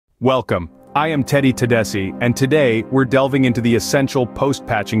Welcome, I am Teddy Tedeschi, and today we're delving into the essential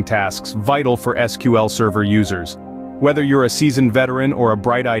post-patching tasks vital for SQL Server users. Whether you're a seasoned veteran or a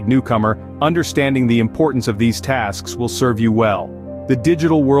bright-eyed newcomer, understanding the importance of these tasks will serve you well. The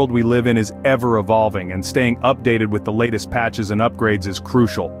digital world we live in is ever-evolving, and staying updated with the latest patches and upgrades is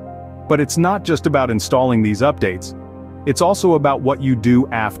crucial. But it's not just about installing these updates. It's also about what you do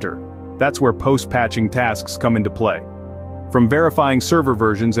after. That's where post-patching tasks come into play. From verifying server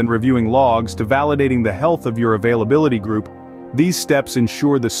versions and reviewing logs to validating the health of your availability group, these steps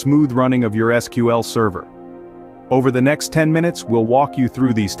ensure the smooth running of your SQL server. Over the next 10 minutes, we'll walk you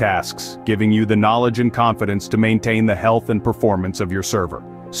through these tasks, giving you the knowledge and confidence to maintain the health and performance of your server.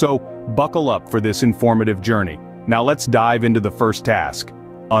 So, buckle up for this informative journey. Now let's dive into the first task: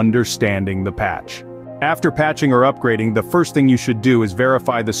 understanding the patch. After patching or upgrading, the first thing you should do is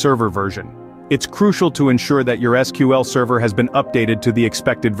verify the server version. It's crucial to ensure that your SQL server has been updated to the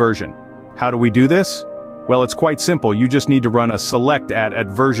expected version. How do we do this? Well, it's quite simple. You just need to run a select at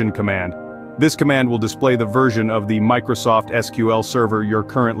version command. This command will display the version of the Microsoft SQL server you're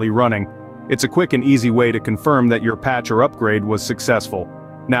currently running. It's a quick and easy way to confirm that your patch or upgrade was successful.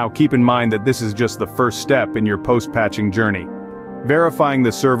 Now, keep in mind that this is just the first step in your post-patching journey. Verifying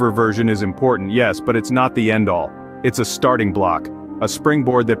the server version is important, yes, but it's not the end-all. It's a starting block, a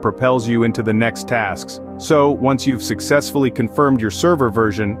springboard that propels you into the next tasks. So, once you've successfully confirmed your server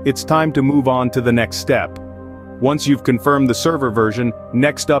version, it's time to move on to the next step. Once you've confirmed the server version,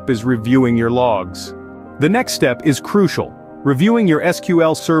 next up is reviewing your logs. The next step is crucial: reviewing your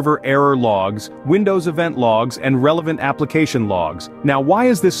SQL Server error logs, Windows event logs, and relevant application logs. Now, why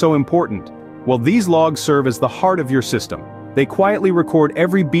is this so important? Well, these logs serve as the heart of your system. They quietly record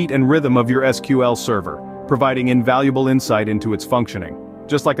every beat and rhythm of your SQL server, providing invaluable insight into its functioning.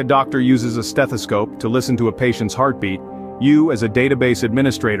 Just like a doctor uses a stethoscope to listen to a patient's heartbeat, you, as a database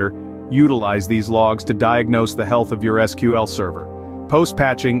administrator, utilize these logs to diagnose the health of your SQL server.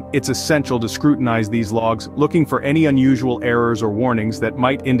 Post-patching, it's essential to scrutinize these logs, looking for any unusual errors or warnings that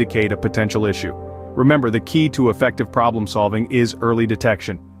might indicate a potential issue. Remember, the key to effective problem-solving is early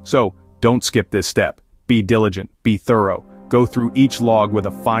detection. So, don't skip this step. Be diligent, be thorough. Go through each log with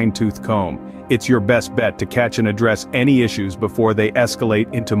a fine-tooth comb. It's your best bet to catch and address any issues before they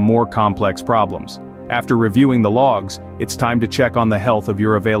escalate into more complex problems. After reviewing the logs, it's time to check on the health of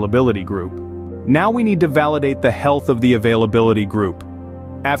your availability group. Now we need to validate the health of the availability group.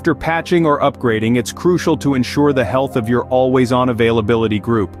 After patching or upgrading, it's crucial to ensure the health of your always-on availability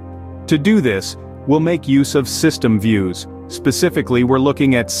group. To do this, we'll make use of system views. Specifically, we're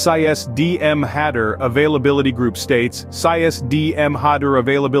looking at SysDM header availability group states, SysDM header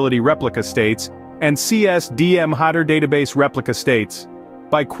availability replica states, and CSDM header database replica states.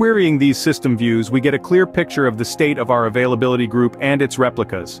 By querying these system views, we get a clear picture of the state of our availability group and its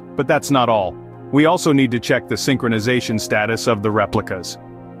replicas. But that's not all. We also need to check the synchronization status of the replicas.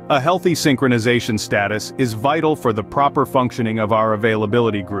 A healthy synchronization status is vital for the proper functioning of our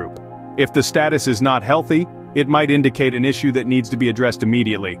availability group. If the status is not healthy, it might indicate an issue that needs to be addressed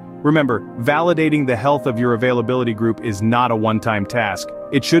immediately. Remember, validating the health of your availability group is not a one-time task.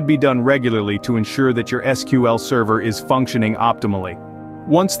 It should be done regularly to ensure that your SQL server is functioning optimally.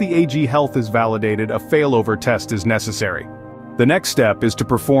 Once the AG health is validated, a failover test is necessary. The next step is to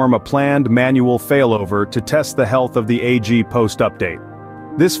perform a planned manual failover to test the health of the AG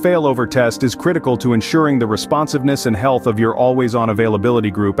post-update. This failover test is critical to ensuring the responsiveness and health of your always-on availability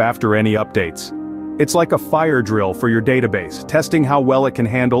group after any updates. It's like a fire drill for your database, testing how well it can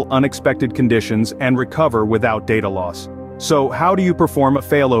handle unexpected conditions and recover without data loss. So, how do you perform a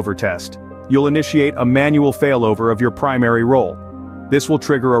failover test? You'll initiate a manual failover of your primary role. This will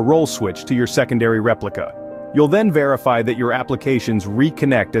trigger a role switch to your secondary replica. You'll then verify that your applications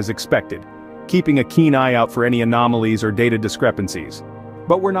reconnect as expected, keeping a keen eye out for any anomalies or data discrepancies.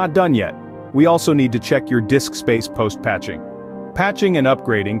 But we're not done yet. We also need to check your disk space post-patching. Patching and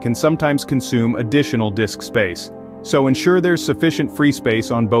upgrading can sometimes consume additional disk space, so ensure there's sufficient free space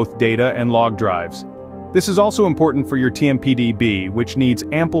on both data and log drives. This is also important for your TMPDB, which needs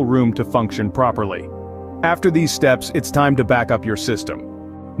ample room to function properly. After these steps, it's time to back up your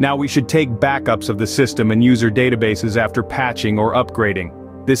system. Now we should take backups of the system and user databases after patching or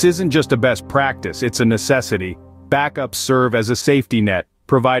upgrading. This isn't just a best practice, it's a necessity. Backups serve as a safety net,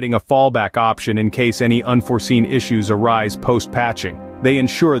 providing a fallback option in case any unforeseen issues arise post-patching. They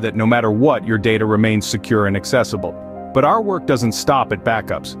ensure that no matter what, your data remains secure and accessible. But our work doesn't stop at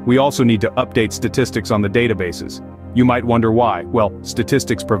backups. We also need to update statistics on the databases. You might wonder why. Well,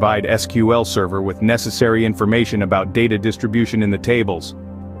 statistics provide SQL Server with necessary information about data distribution in the tables.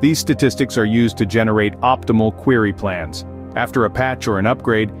 These statistics are used to generate optimal query plans. After a patch or an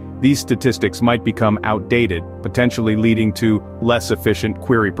upgrade, these statistics might become outdated, potentially leading to less efficient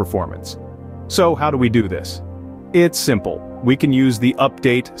query performance. So how do we do this? It's simple. We can use the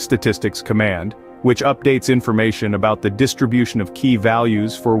update statistics command, which updates information about the distribution of key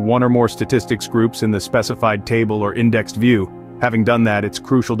values for one or more statistics groups in the specified table or indexed view. Having done that, it's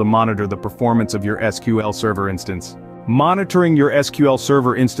crucial to monitor the performance of your SQL Server instance. Monitoring your SQL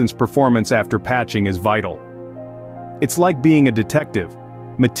Server instance performance after patching is vital. It's like being a detective,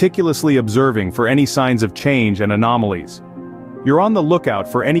 meticulously observing for any signs of change and anomalies. You're on the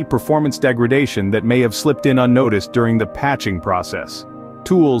lookout for any performance degradation that may have slipped in unnoticed during the patching process.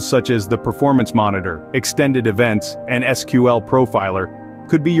 Tools such as the Performance Monitor, Extended Events, and SQL Profiler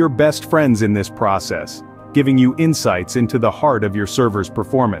could be your best friends in this process, giving you insights into the heart of your server's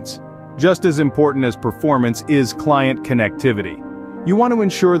performance. Just as important as performance is client connectivity. You want to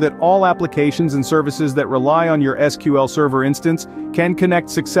ensure that all applications and services that rely on your SQL Server instance can connect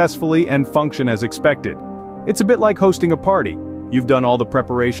successfully and function as expected. It's a bit like hosting a party. You've done all the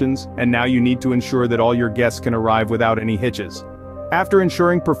preparations, and now you need to ensure that all your guests can arrive without any hitches. After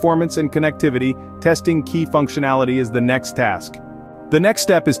ensuring performance and connectivity, testing key functionality is the next task. The next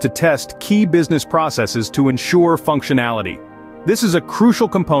step is to test key business processes to ensure functionality. This is a crucial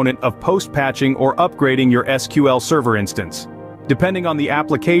component of post-patching or upgrading your SQL Server instance. Depending on the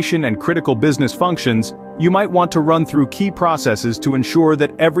application and critical business functions, you might want to run through key processes to ensure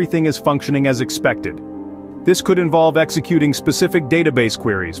that everything is functioning as expected. This could involve executing specific database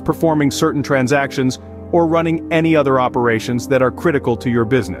queries, performing certain transactions, or running any other operations that are critical to your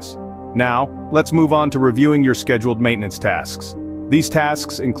business. Now, let's move on to reviewing your scheduled maintenance tasks. These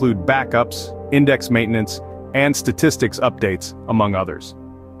tasks include backups, index maintenance, and statistics updates, among others.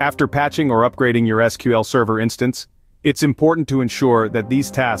 After patching or upgrading your SQL Server instance, it's important to ensure that these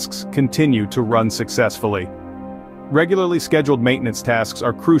tasks continue to run successfully. Regularly scheduled maintenance tasks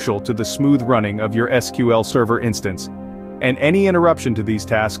are crucial to the smooth running of your SQL Server instance, and any interruption to these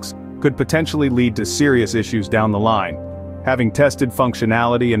tasks could potentially lead to serious issues down the line. Having tested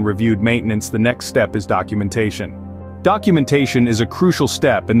functionality and reviewed maintenance, the next step is documentation. Documentation is a crucial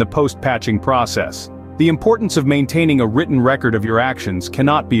step in the post-patching process. The importance of maintaining a written record of your actions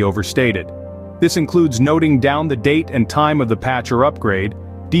cannot be overstated. This includes noting down the date and time of the patch or upgrade,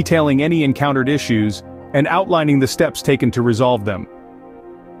 detailing any encountered issues, and outlining the steps taken to resolve them.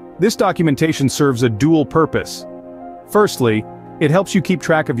 This documentation serves a dual purpose. Firstly, it helps you keep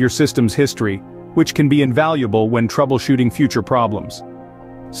track of your system's history, which can be invaluable when troubleshooting future problems.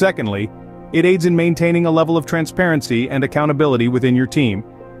 Secondly, it aids in maintaining a level of transparency and accountability within your team,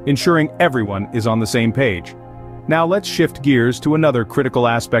 ensuring everyone is on the same page. Now let's shift gears to another critical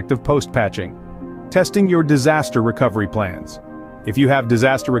aspect of post-patching: testing your disaster recovery plans. If you have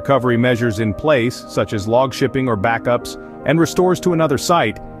disaster recovery measures in place, such as log shipping or backups, and restores to another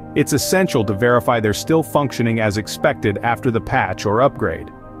site, it's essential to verify they're still functioning as expected after the patch or upgrade.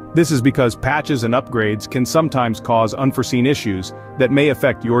 This is because patches and upgrades can sometimes cause unforeseen issues that may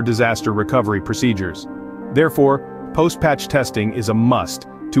affect your disaster recovery procedures. Therefore, post-patch testing is a must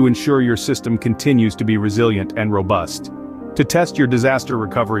to ensure your system continues to be resilient and robust. To test your disaster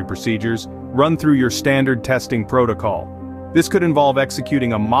recovery procedures, run through your standard testing protocol. This could involve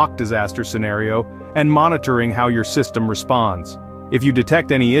executing a mock disaster scenario and monitoring how your system responds. If you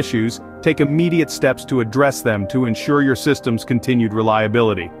detect any issues, take immediate steps to address them to ensure your system's continued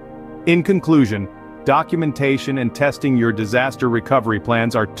reliability. In conclusion, documentation and testing your disaster recovery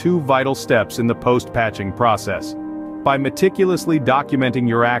plans are two vital steps in the post-patching process. By meticulously documenting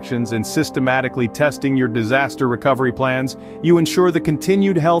your actions and systematically testing your disaster recovery plans, you ensure the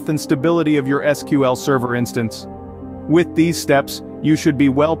continued health and stability of your SQL Server instance. With these steps, you should be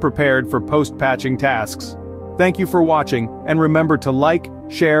well prepared for post-patching tasks. Thank you for watching, and remember to like,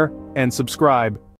 share, and subscribe.